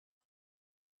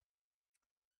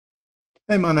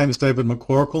Hey, my name is David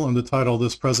McCorkle, and the title of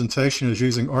this presentation is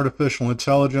Using Artificial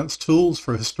Intelligence Tools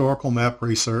for Historical Map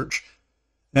Research.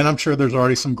 And I'm sure there's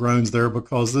already some groans there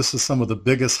because this is some of the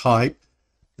biggest hype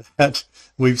that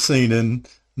we've seen in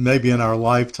maybe in our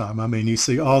lifetime. I mean, you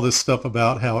see all this stuff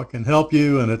about how it can help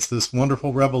you, and it's this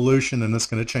wonderful revolution, and it's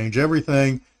going to change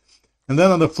everything. And then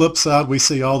on the flip side, we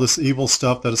see all this evil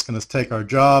stuff that it's going to take our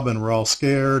job, and we're all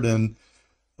scared, and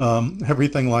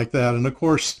everything like that. And of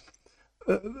course,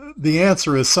 the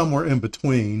answer is somewhere in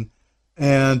between.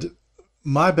 And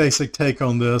my basic take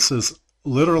on this is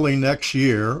literally next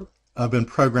year, I've been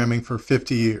programming for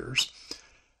 50 years.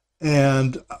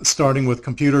 And starting with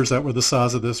computers that were the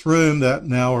size of this room that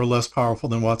now are less powerful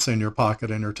than what's in your pocket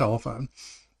and your telephone.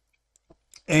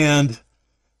 And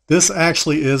this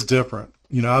actually is different.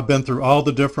 You know, I've been through all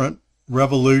the different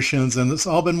revolutions, and it's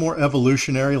all been more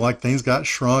evolutionary, like things got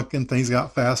shrunk and things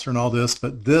got faster and all this.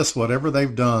 But this, whatever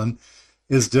they've done,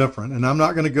 is different. And I'm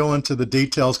not going to go into the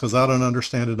details because I don't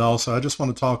understand it all. So I just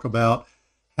want to talk about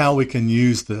how we can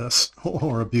use this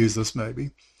or abuse this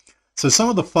maybe. So some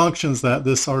of the functions that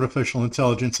this artificial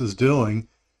intelligence is doing,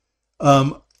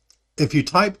 if you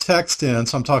type text in,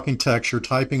 so I'm talking text, you're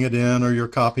typing it in or you're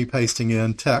copy pasting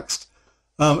in text,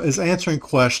 is answering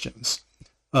questions,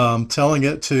 telling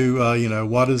it to,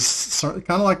 what is kind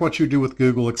of like what you do with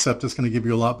Google, except it's going to give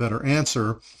you a lot better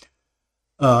answer.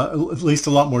 At least a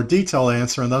lot more detailed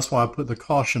answer, and that's why I put the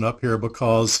caution up here,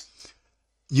 because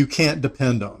you can't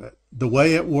depend on it. The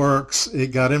way it works,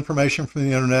 it got information from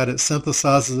the internet, it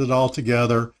synthesizes it all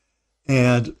together,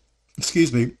 and, it's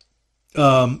going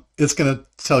to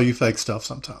tell you fake stuff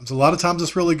sometimes. A lot of times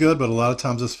it's really good, but a lot of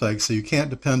times it's fake, so you can't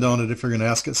depend on it if you're going to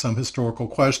ask it some historical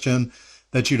question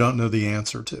that you don't know the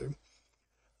answer to.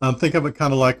 Think of it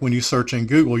kind of like when you search in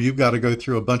Google, you've got to go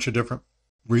through a bunch of different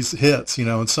hits,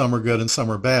 and some are good and some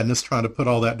are bad, and it's trying to put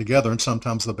all that together, and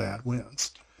sometimes the bad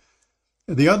wins.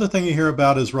 The other thing you hear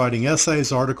about is writing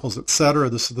essays, articles, etc.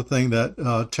 This is the thing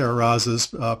that terrorizes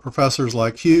professors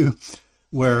like you,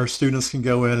 where students can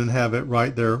go in and have it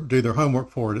do their homework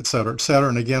for it, etc., etc.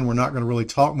 And again, we're not going to really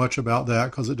talk much about that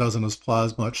because it doesn't apply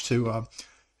as much to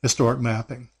historic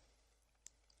mapping.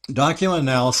 Document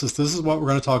analysis, this is what we're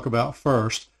going to talk about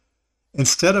first.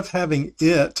 Instead of having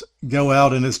it go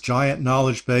out in its giant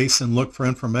knowledge base and look for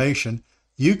information,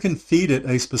 you can feed it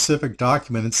a specific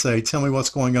document and say, tell me what's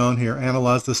going on here,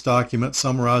 analyze this document,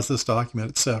 summarize this document,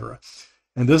 etc.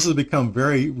 And this has become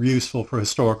very useful for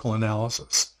historical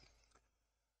analysis.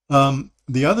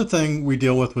 The other thing we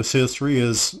deal with history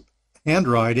is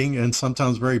handwriting, and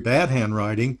sometimes very bad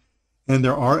handwriting. And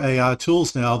there are AI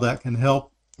tools now that can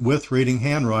help with reading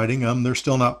handwriting. They're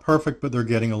still not perfect, but they're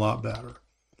getting a lot better.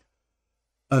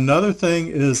 Another thing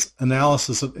is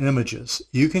analysis of images.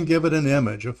 You can give it an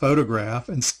image, a photograph,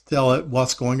 and tell it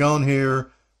what's going on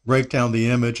here, break down the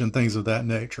image and things of that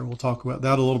nature. We'll talk about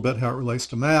that a little bit, how it relates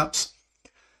to maps.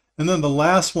 And then the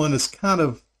last one is kind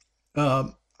of,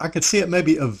 I could see it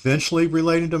maybe eventually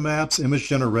relating to maps, image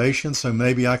generation. So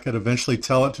maybe I could eventually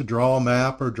tell it to draw a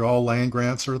map or draw land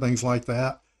grants or things like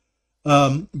that.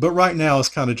 But right now it's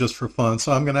kind of just for fun.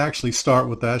 So I'm going to actually start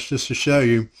with that just to show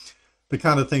you the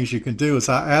kind of things you can do. Is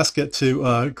I ask it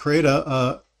to create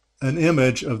an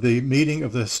image of the meeting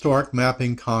of the Historic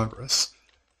Mapping Congress.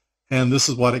 And this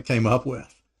is what it came up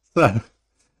with. So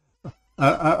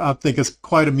I think it's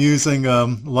quite amusing. A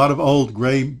lot of old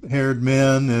gray-haired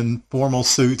men in formal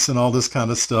suits and all this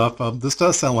kind of stuff. This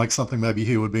does sound like something maybe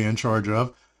he would be in charge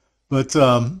of. But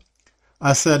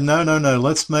I said, no,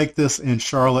 let's make this in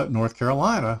Charlotte, North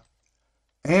Carolina.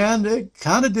 And it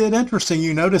kind of did interesting.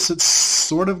 You notice it's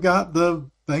sort of got the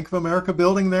Bank of America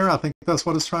building there. I think that's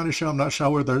what it's trying to show. I'm not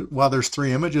sure why there's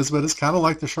three images, but it's kind of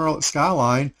like the Charlotte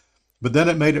skyline. But then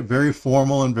it made it very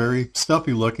formal and very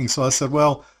stuffy looking. So I said,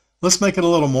 well, let's make it a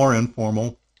little more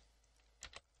informal.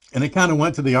 And it kind of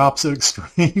went to the opposite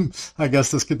extreme. I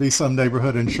guess this could be some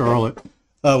neighborhood in Charlotte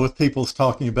with people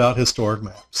talking about historic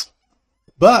maps.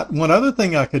 But one other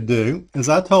thing I could do is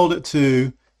I told it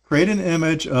to create an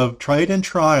image of Trade and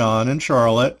Tryon in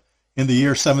Charlotte in the year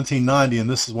 1790, and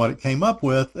this is what it came up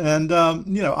with. And,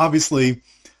 obviously,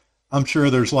 I'm sure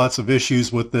there's lots of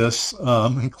issues with this,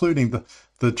 including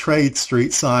the Trade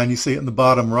Street sign. You see it in the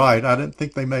bottom right. I didn't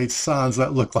think they made signs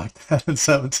that looked like that in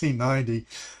 1790.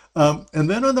 And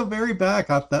then on the very back,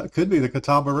 that could be the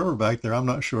Catawba River back there. I'm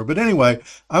not sure. But anyway,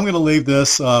 I'm going to leave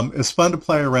this. It's fun to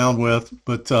play around with,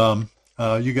 but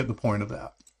you get the point of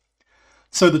that.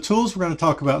 So the tools we're going to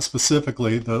talk about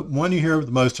specifically, the one you hear the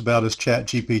most about is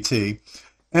ChatGPT.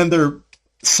 And there are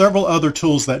several other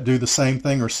tools that do the same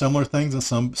thing or similar things, and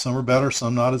some are better,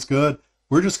 some not as good.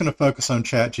 We're just going to focus on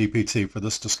ChatGPT for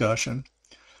this discussion.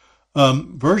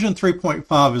 Version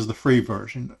 3.5 is the free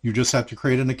version. You just have to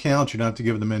create an account. You don't have to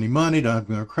give them any money. Don't have to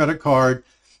give them a credit card.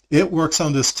 It works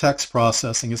on this text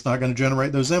processing. It's not going to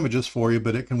generate those images for you,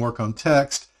 but it can work on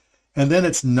text. And then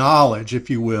it's knowledge, if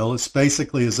you will. It's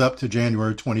basically is up to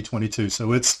January 2022.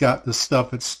 So it's got the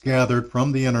stuff it's gathered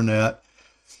from the internet,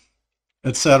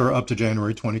 etc., up to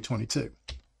January 2022.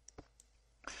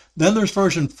 Then there's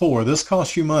version 4. This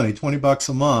costs you money, 20 bucks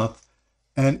a month,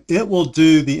 and it will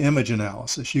do the image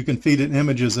analysis. You can feed it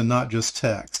images and not just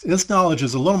text. Its knowledge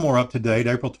is a little more up to date,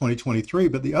 April 2023,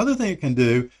 but the other thing it can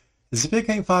do is if it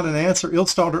can't find an answer, it'll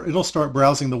start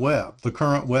browsing the web, the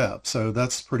current web. So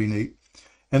that's pretty neat.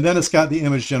 And then it's got the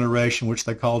image generation, which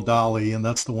they call DALL-E, and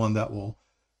that's the one that will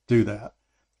do that.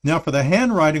 Now for the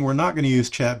handwriting, we're not going to use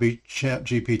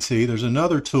ChatGPT. There's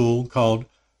another tool called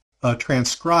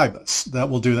Transcribus that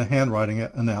will do the handwriting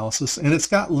analysis, and it's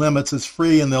got limits. It's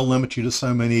free, and they'll limit you to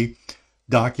so many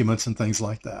documents and things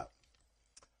like that.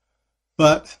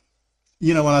 But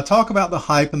you know, when I talk about the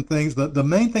hype and things, the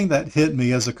main thing that hit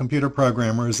me as a computer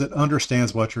programmer is it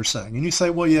understands what you're saying. And you say,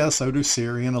 well, yeah, so do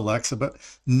Siri and Alexa, but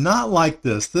not like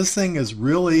this. This thing is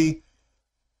really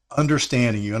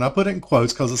understanding you. And I put it in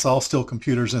quotes because it's all still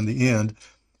computers in the end.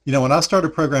 You know, when I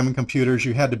started programming computers,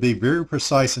 you had to be very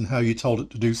precise in how you told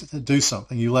it to do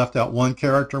something. You left out one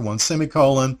character, one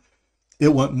semicolon,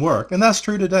 it wouldn't work. And that's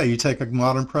true today. You take a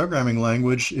modern programming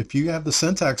language, if you have the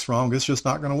syntax wrong, it's just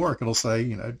not going to work. It'll say,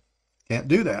 you know, can't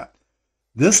do that.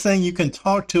 This thing, you can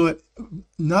talk to it,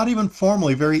 not even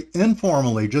formally, very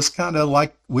informally, just kind of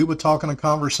like we would talk in a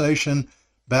conversation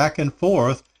back and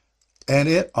forth, and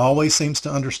it always seems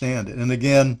to understand it. And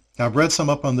again, I've read some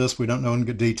up on this. We don't know in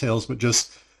good details, but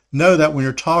just know that when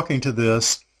you're talking to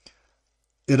this,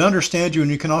 it understands you,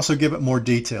 and you can also give it more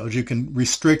details. You can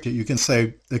restrict it. You can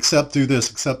say, except do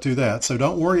this, except do that. So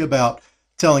don't worry about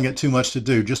telling it too much to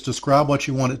do. Just describe what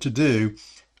you want it to do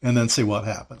and then see what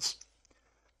happens.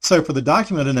 So for the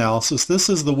document analysis, this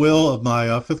is the will of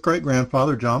my fifth great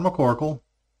grandfather, John McCorkle.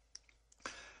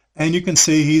 And you can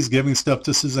see he's giving stuff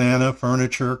to Susanna,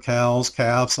 furniture, cows,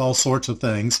 calves, all sorts of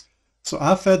things. So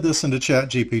I fed this into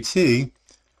ChatGPT.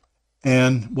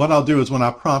 And what I'll do is when I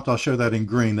prompt, I'll show that in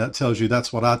green. That tells you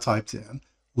that's what I typed in.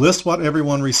 List what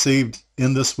everyone received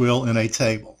in this will in a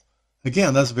table.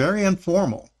 Again, that's very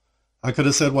informal. I could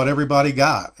have said what everybody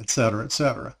got, et cetera, et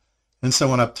cetera. And so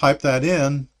when I type that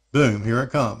in, boom, here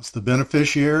it comes. The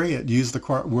beneficiary, it used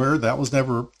the word that was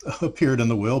never appeared in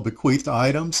the will, bequeathed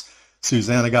items.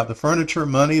 Susanna got the furniture,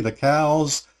 money, the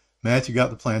cows. Matthew got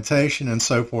the plantation, and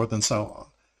so forth and so on.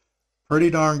 Pretty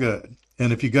darn good.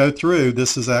 And if you go through,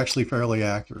 this is actually fairly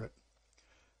accurate.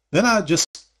 Then I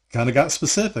just kind of got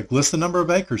specific. List the number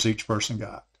of acres each person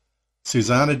got.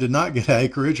 Susanna did not get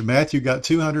acreage. Matthew got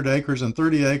 200 acres and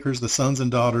 30 acres. The sons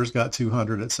and daughters got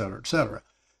 200, et cetera, et cetera.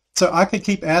 So I could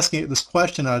keep asking it this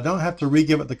question. I don't have to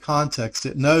re-give it the context.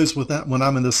 It knows when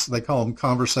I'm in this, they call them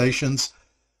conversations,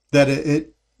 that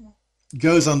it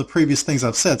goes on the previous things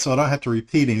I've said, so I don't have to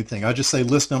repeat anything. I just say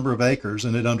list number of acres,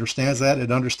 and it understands that.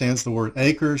 It understands the word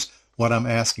acres, what I'm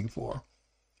asking for.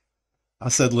 I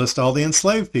said list all the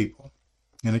enslaved people,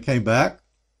 and it came back.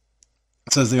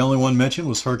 It says the only one mentioned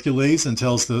was Hercules, and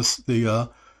tells this the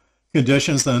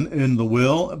conditions in the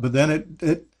will, but then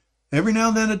it every now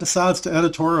and then it decides to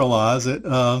editorialize.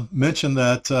 It mentioned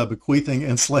that bequeathing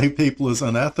enslaved people is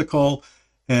unethical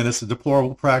and it's a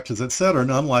deplorable practice, etc.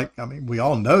 And I'm like, I mean, we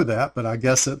all know that, but I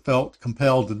guess it felt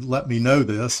compelled to let me know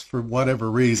this for whatever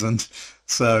reason.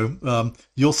 So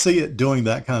you'll see it doing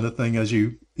that kind of thing as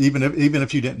you, even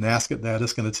if you didn't ask it that,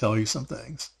 it's going to tell you some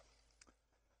things.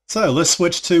 So let's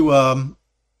switch to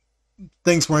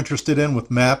things we're interested in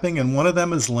with mapping, and one of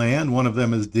them is land, one of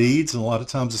them is deeds, and a lot of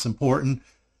times it's important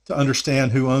to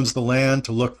understand who owns the land,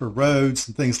 to look for roads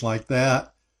and things like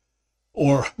that,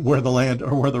 or where the land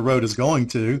or where the road is going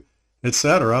to,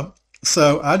 etc.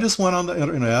 So I just went on the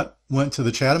internet, went to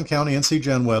the Chatham County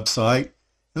NCGen website,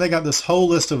 and they got this whole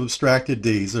list of abstracted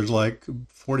deeds. There's like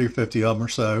 40 or 50 of them or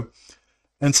so.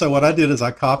 And so what I did is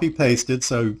I copy pasted.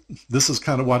 So this is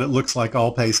kind of what it looks like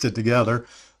all pasted together.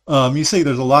 You see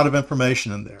there's a lot of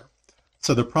information in there.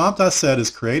 So the prompt I said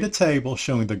is create a table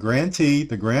showing the grantee,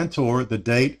 the grantor, the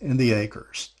date, and the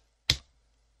acres.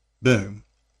 Boom.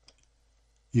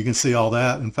 You can see all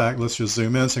that. In fact, let's just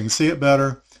zoom in so you can see it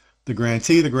better. The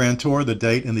grantee, the grantor, the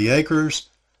date, and the acres.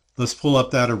 Let's pull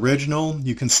up that original.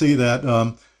 You can see that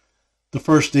the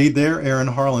first deed there, Aaron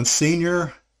Harlan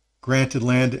Sr., granted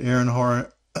land to Aaron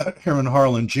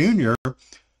Harlan Jr.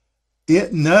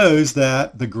 It knows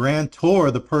that the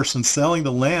grantor, the person selling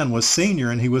the land, was senior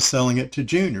and he was selling it to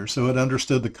junior. So it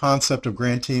understood the concept of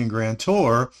grantee and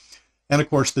grantor. and of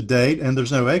course the date, and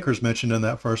there's no acres mentioned in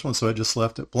that first one, so it just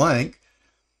left it blank.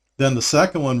 Then the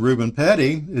second one, Reuben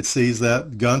Petty, it sees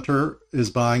that Gunter is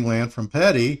buying land from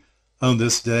Petty on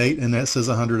this date, and that says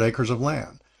 100 acres of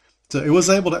land. So it was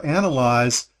able to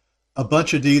analyze a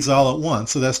bunch of deeds all at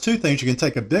once. So that's two things. You can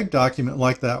take a big document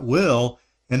like that will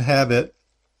and have it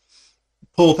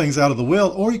pull things out of the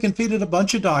will, or you can feed it a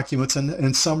bunch of documents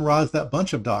and summarize that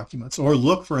bunch of documents, or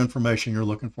look for information you're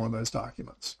looking for in those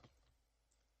documents.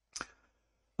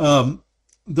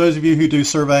 Those of you who do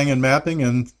surveying and mapping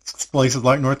in places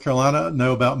like North Carolina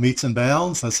know about meets and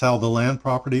bounds. That's how the land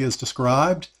property is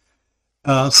described.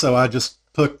 So I just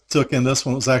took in this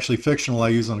one. It was actually fictional I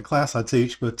use in a class I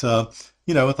teach, but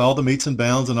you know, with all the meets and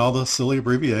bounds and all the silly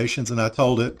abbreviations, and I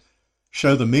told it,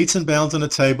 show the meets and bounds in a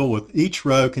table with each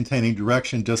row containing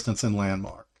direction, distance, and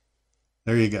landmark.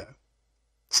 There you go.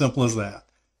 Simple as that.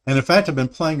 And in fact, I've been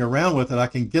playing around with it. I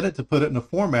can get it to put it in a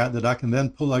format that I can then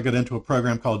plug it into a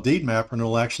program called Deed Mapper, and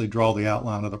it'll actually draw the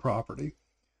outline of the property.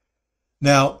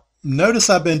 Now, notice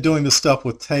I've been doing this stuff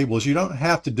with tables. You don't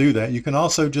have to do that. You can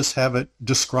also just have it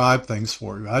describe things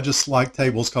for you. I just like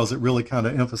tables because it really kind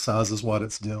of emphasizes what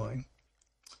it's doing.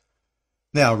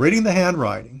 Now, reading the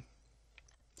handwriting.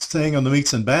 Staying on the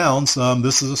meets and bounds,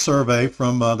 this is a survey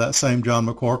from that same John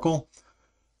McCorkle,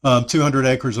 200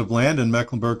 acres of land in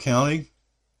Mecklenburg County.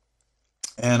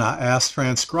 And I asked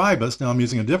Transcribus, now I'm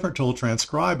using a different tool,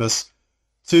 Transcribus,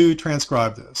 to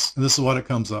transcribe this. And this is what it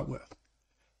comes up with.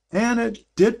 And it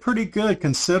did pretty good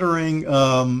considering,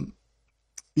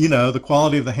 you know, the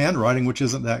quality of the handwriting, which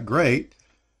isn't that great.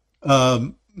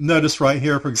 Notice right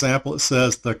here, for example, it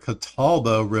says the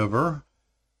Catawba River.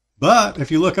 But if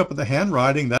you look up at the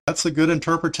handwriting, that's a good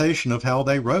interpretation of how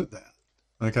they wrote that.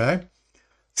 Okay?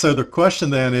 So the question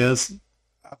then is,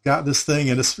 I've got this thing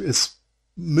and it's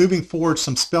moving forward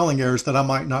some spelling errors that I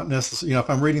might not necessarily, you know, if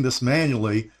I'm reading this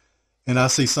manually and I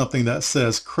see something that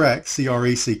says creek,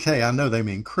 C-R-E-C-K, I know they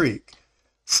mean creek.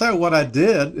 So what I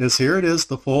did is, here it is,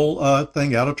 the full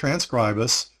thing out of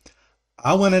Transcribus.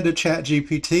 I went into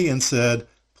ChatGPT and said,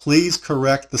 please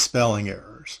correct the spelling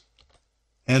errors.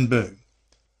 And boom.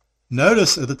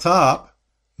 Notice at the top,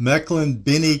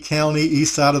 Mecklenburg County,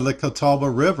 east side of the Catawba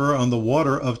River on the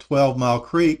water of 12 Mile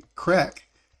Creek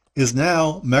is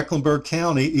now Mecklenburg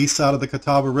County, east side of the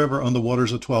Catawba River on the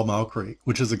waters of 12 Mile Creek,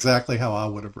 which is exactly how I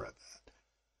would have read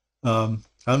that.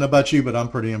 I don't know about you, but I'm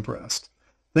pretty impressed.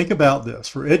 Think about this.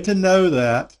 For it to know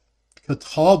that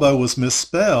Catawba was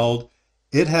misspelled,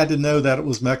 it had to know that it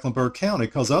was Mecklenburg County,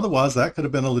 because otherwise that could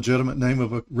have been a legitimate name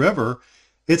of a river.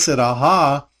 It said,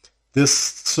 aha, this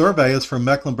survey is from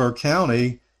Mecklenburg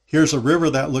County. Here's a river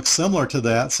that looks similar to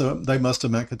that, so they must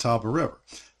have meant Catawba River.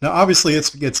 Now, obviously,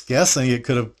 it's guessing. It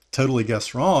could have totally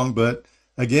guessed wrong, but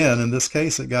again, in this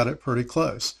case, it got it pretty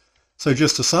close. So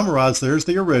just to summarize, there's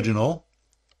the original.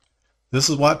 This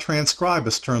is what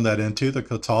Transcribus turned that into, the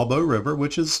Catawba River,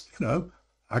 which is, you know,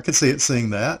 I could see it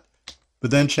seeing that.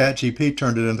 But then ChatGPT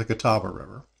turned it into Catawba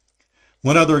River.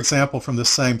 One other example from the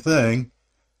same thing.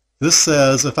 This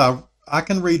says, if I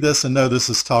can read this and know this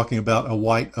is talking about a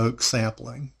white oak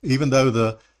sampling, even though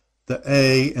the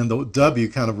A and the W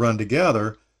kind of run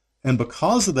together. And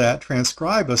because of that,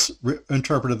 Transcribus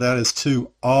interpreted that as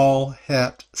to all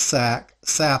het sack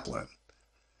sapling.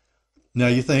 Now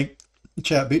you think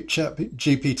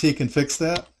ChatGPT can fix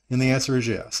that? And the answer is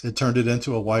yes. It turned it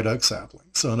into a white oak sapling.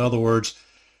 So in other words,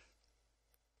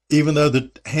 even though the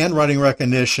handwriting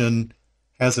recognition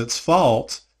has its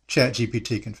faults,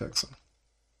 ChatGPT can fix them.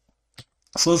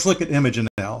 So let's look at image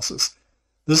analysis.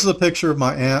 This is a picture of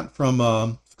my aunt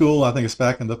from school. I think it's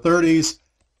back in the 30s.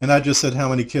 And I just said, how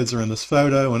many kids are in this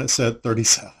photo? And it said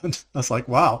 37. I was like,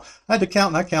 wow. I had to count,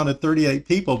 and I counted 38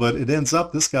 people, but it ends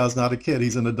up this guy's not a kid.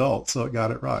 He's an adult, so it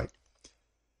got it right.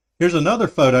 Here's another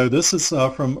photo. This is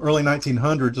from early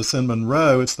 1900s. It's in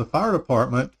Monroe. It's the fire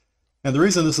department. And the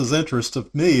reason this is interest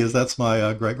of me is that's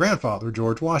my great-grandfather,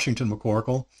 George Washington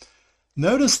McCorkle.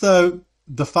 Notice, though,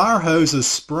 the fire hose is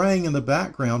spraying in the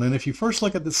background, and if you first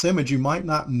look at this image, you might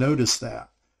not notice that.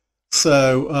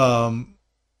 So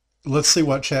let's see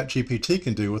what ChatGPT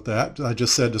can do with that. I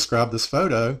just said describe this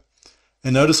photo,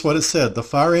 and notice what it said. The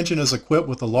fire engine is equipped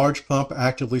with a large pump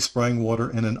actively spraying water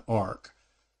in an arc.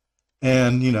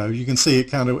 And, you know, you can see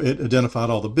it identified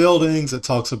all the buildings. It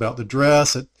talks about the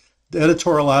dress. It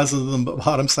editorializes them, but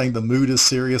bottom saying the mood is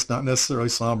serious, not necessarily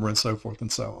somber, and so forth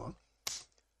and so on.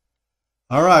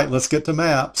 All right, let's get to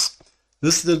maps.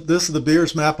 This is the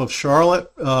Beers map of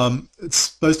Charlotte. It's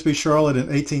supposed to be Charlotte in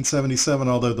 1877,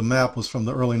 although the map was from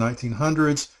the early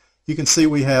 1900s. You can see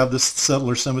we have this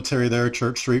settler cemetery there,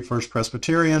 Church Street, First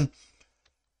Presbyterian.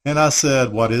 And I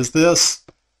said, what is this?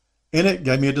 And it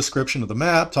gave me a description of the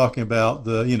map, talking about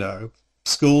the,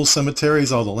 schools,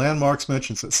 cemeteries, all the landmarks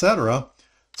mentions, etc.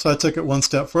 So I took it one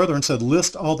step further and said,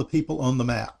 list all the people on the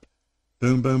map.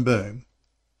 Boom, boom, boom.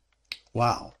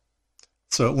 Wow.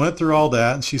 So it went through all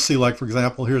that, and you see, like, for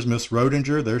example, here's Miss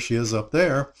Rodinger. There she is up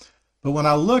there. But when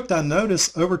I looked, I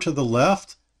noticed over to the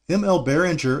left, M.L.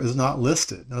 Behringer is not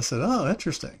listed. And I said, oh,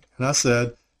 interesting. And I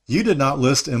said, you did not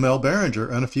list M.L.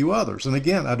 Behringer and a few others. And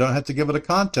again, I don't have to give it a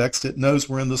context. It knows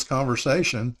we're in this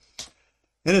conversation.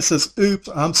 And it says, oops,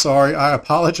 I'm sorry. I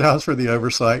apologize for the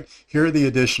oversight. Here are the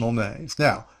additional names.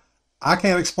 Now, I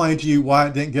can't explain to you why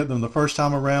it didn't get them the first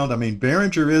time around. I mean,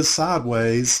 Behringer is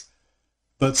sideways,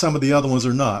 but some of the other ones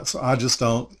are not. So I just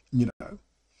don't,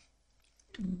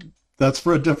 that's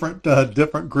for a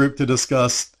different group to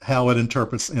discuss how it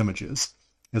interprets images.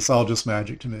 It's all just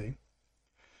magic to me.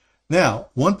 Now,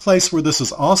 one place where this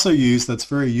is also used that's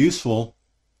very useful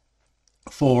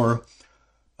for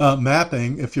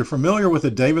mapping, if you're familiar with the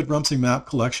David Rumsey map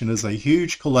collection, is a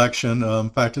huge collection. In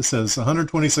fact, it says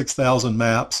 126,000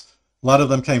 maps. A lot of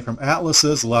them came from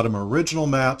atlases. A lot of them are original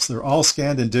maps. They're all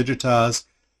scanned and digitized.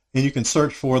 And you can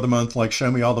search for them on, like,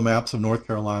 show me all the maps of North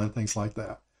Carolina and things like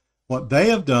that. What they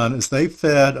have done is they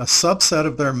fed a subset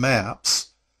of their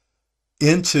maps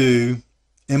into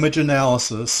image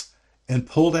analysis and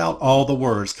pulled out all the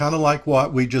words, kind of like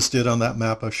what we just did on that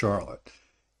map of Charlotte.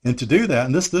 And to do that,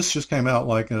 and this just came out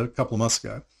like a couple of months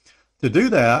ago, to do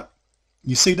that,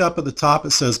 you see up at the top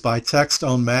it says by text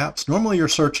on maps. Normally you're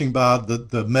searching by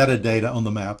the metadata on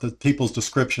the map, the people's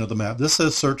description of the map. This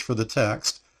says search for the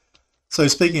text. So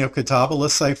speaking of Catawba,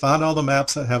 let's say find all the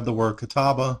maps that have the word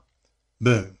Catawba.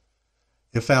 Boom.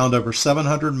 It found over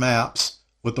 700 maps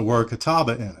with the word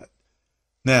Catawba in it.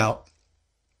 Now,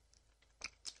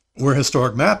 we're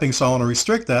historic mapping, so I want to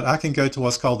restrict that. I can go to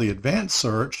what's called the advanced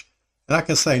search, and I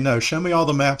can say, no, show me all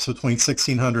the maps between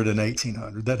 1600 and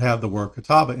 1800 that have the word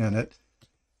Catawba in it.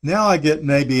 Now I get,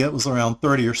 maybe it was around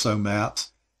 30 or so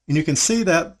maps, and you can see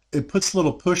that it puts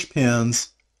little push pins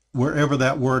wherever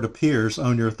that word appears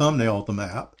on your thumbnail of the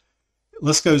map.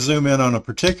 Let's go zoom in on a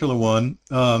particular one.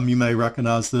 You may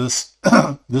recognize this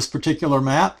this particular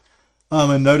map,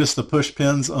 and notice the push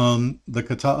pins on the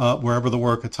wherever the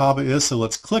word Catawba is. So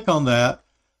let's click on that.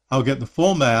 I'll get the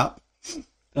full map.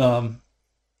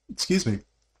 Excuse me.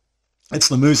 It's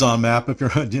the Muzon map, if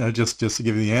you're just to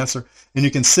give you the answer. And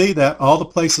you can see that all the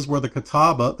places where the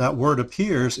Catawba, that word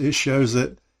appears, it shows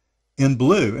it in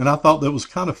blue. And I thought that was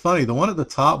kind of funny. The one at the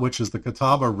top, which is the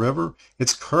Catawba River,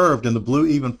 it's curved and the blue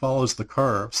even follows the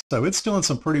curve. So it's doing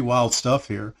some pretty wild stuff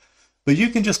here. But you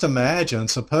can just imagine,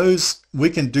 suppose we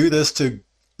can do this to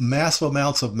massive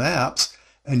amounts of maps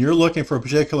and you're looking for a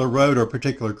particular road or a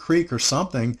particular creek or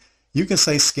something, you can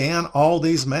say scan all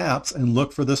these maps and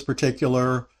look for this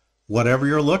particular whatever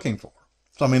you're looking for.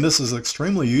 So I mean, this is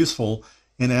extremely useful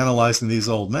in analyzing these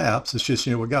old maps. It's just,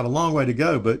 we've got a long way to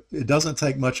go, but it doesn't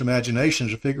take much imagination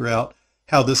to figure out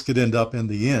how this could end up in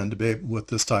the end with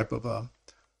this type of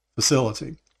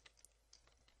facility.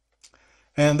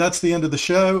 And that's the end of the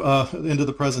show, end of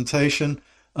the presentation.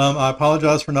 I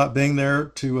apologize for not being there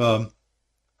to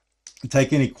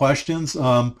take any questions.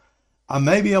 I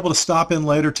may be able to stop in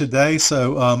later today,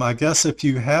 so I guess if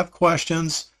you have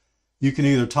questions, you can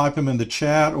either type them in the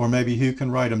chat or maybe Hugh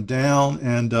can write them down,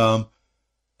 and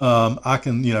I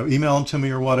can, email them to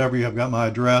me or whatever. You have got my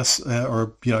address,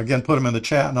 or again, put them in the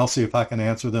chat, and I'll see if I can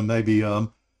answer them maybe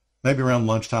around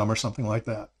lunchtime or something like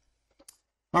that.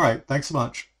 All right, thanks so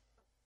much.